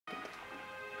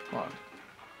Come on.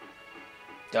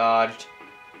 Dodged.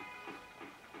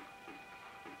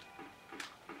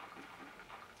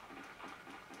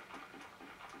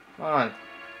 Come on.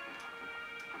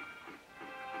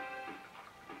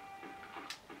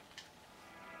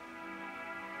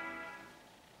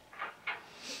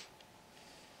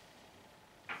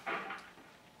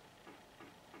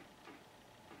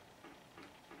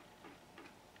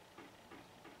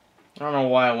 I don't know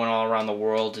why I went all around the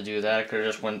world to do that. I could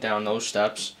have just went down those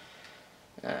steps.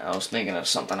 I was thinking of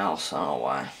something else. I don't know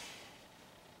why.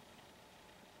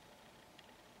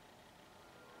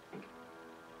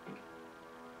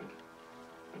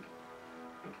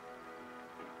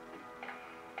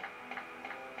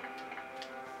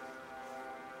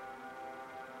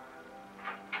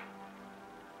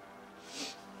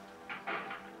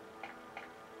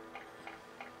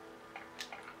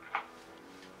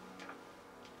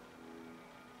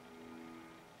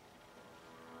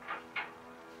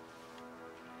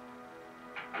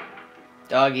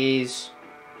 Doggies.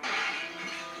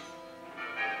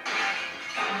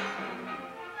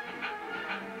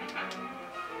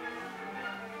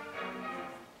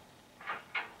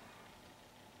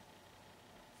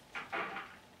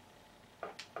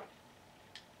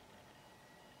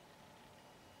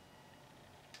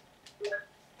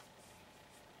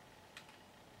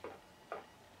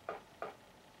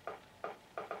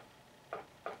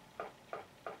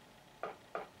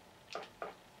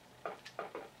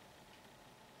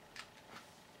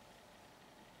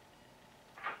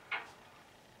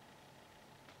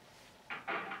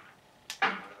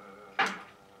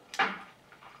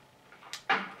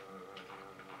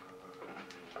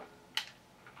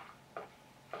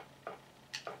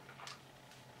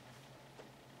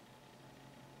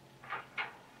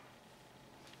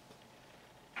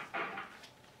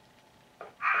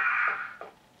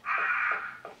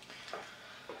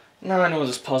 Now I know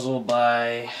this puzzle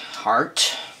by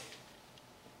heart.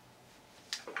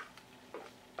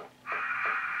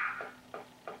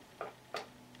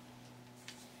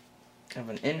 Kind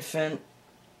of an infant.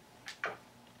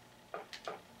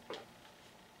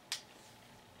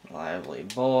 Lively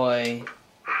boy.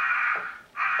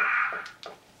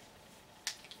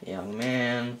 Young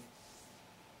man.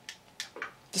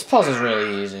 This puzzle's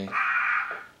really easy.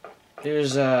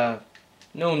 There's no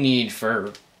need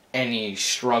for any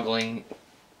struggling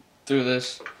through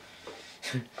this.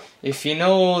 If you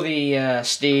know the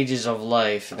stages of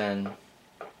life, then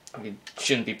it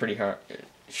shouldn't be pretty hard. It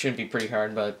shouldn't be pretty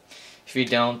hard, but if you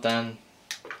don't, then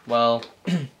well,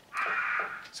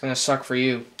 it's gonna suck for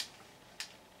you.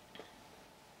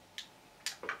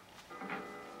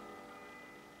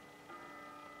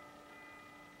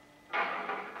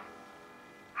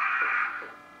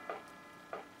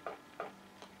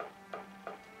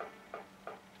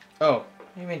 Oh,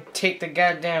 you mean take the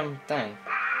goddamn thing.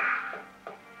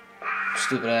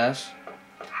 Stupid ass.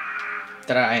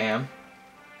 That I am.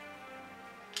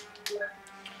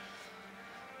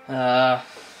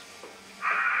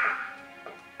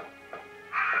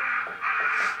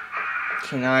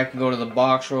 Okay, now I can go to the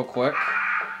box real quick.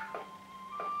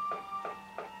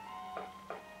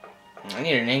 I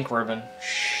need an ink ribbon.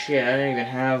 Shit, I didn't even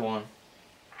have one.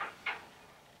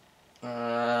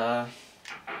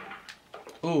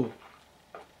 Ooh.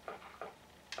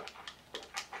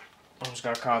 Almost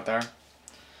got caught there.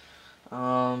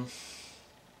 No,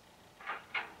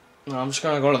 I'm just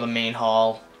gonna go to the main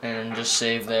hall and just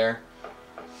save there.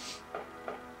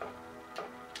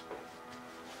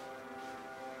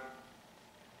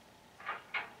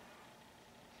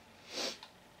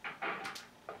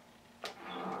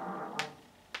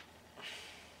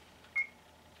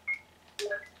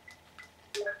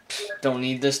 Don't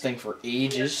need this thing for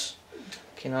ages.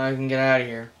 Okay, now I can get out of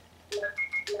here.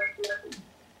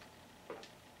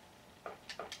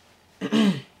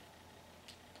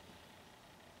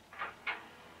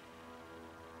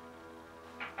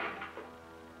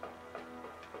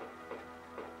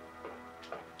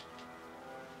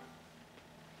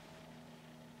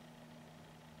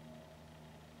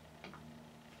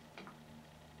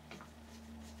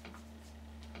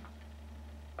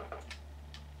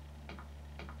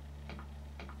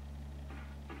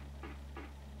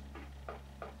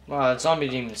 Wow, that zombie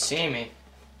didn't even see me.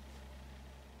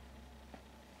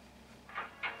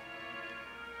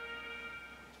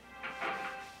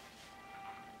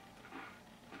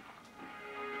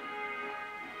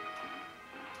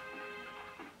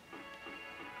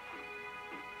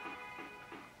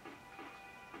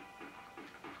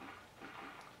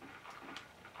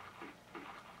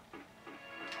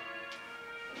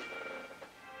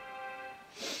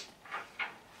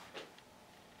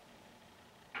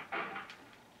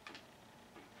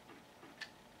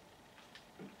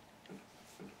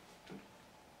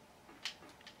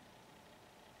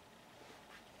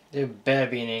 There better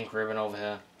be an ink ribbon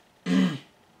over here.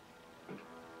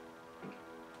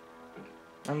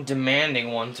 I'm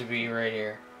demanding one to be right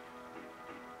here.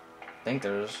 I think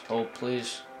there's. Oh,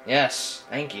 please. Yes,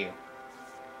 thank you.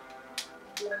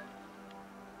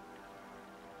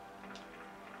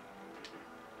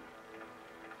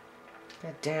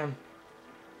 God damn.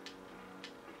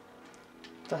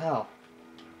 What the hell?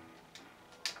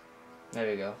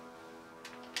 There we go.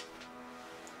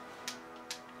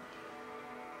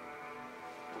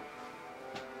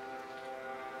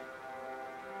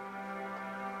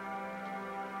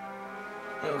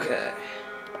 Okay.